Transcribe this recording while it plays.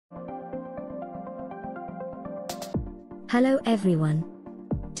Hello everyone.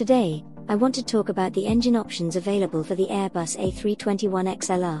 Today, I want to talk about the engine options available for the Airbus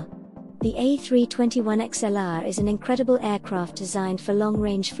A321XLR. The A321XLR is an incredible aircraft designed for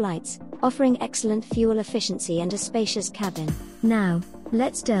long-range flights, offering excellent fuel efficiency and a spacious cabin. Now,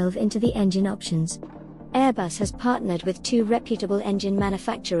 let's delve into the engine options. Airbus has partnered with two reputable engine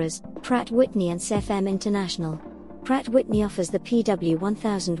manufacturers, Pratt & Whitney and CFM International. Pratt & Whitney offers the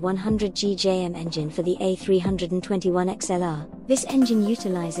PW1100G-JM engine for the A321XLR. This engine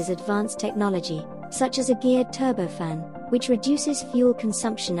utilizes advanced technology, such as a geared turbofan, which reduces fuel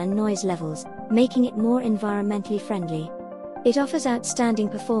consumption and noise levels, making it more environmentally friendly. It offers outstanding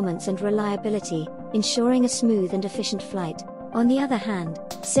performance and reliability, ensuring a smooth and efficient flight. On the other hand,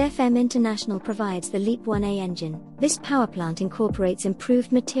 CFM International provides the LEAP 1A engine. This powerplant incorporates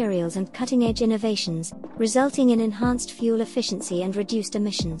improved materials and cutting-edge innovations, resulting in enhanced fuel efficiency and reduced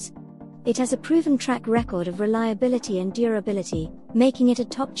emissions. It has a proven track record of reliability and durability, making it a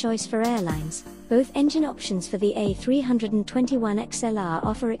top choice for airlines. Both engine options for the A321XLR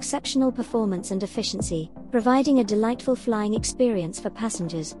offer exceptional performance and efficiency, providing a delightful flying experience for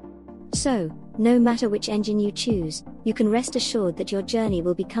passengers. So, no matter which engine you choose, you can rest assured that your journey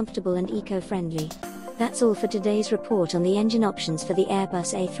will be comfortable and eco-friendly. That's all for today's report on the engine options for the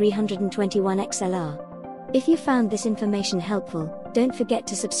Airbus A321XLR. If you found this information helpful, don't forget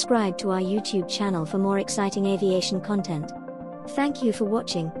to subscribe to our YouTube channel for more exciting aviation content. Thank you for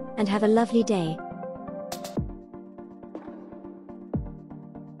watching, and have a lovely day.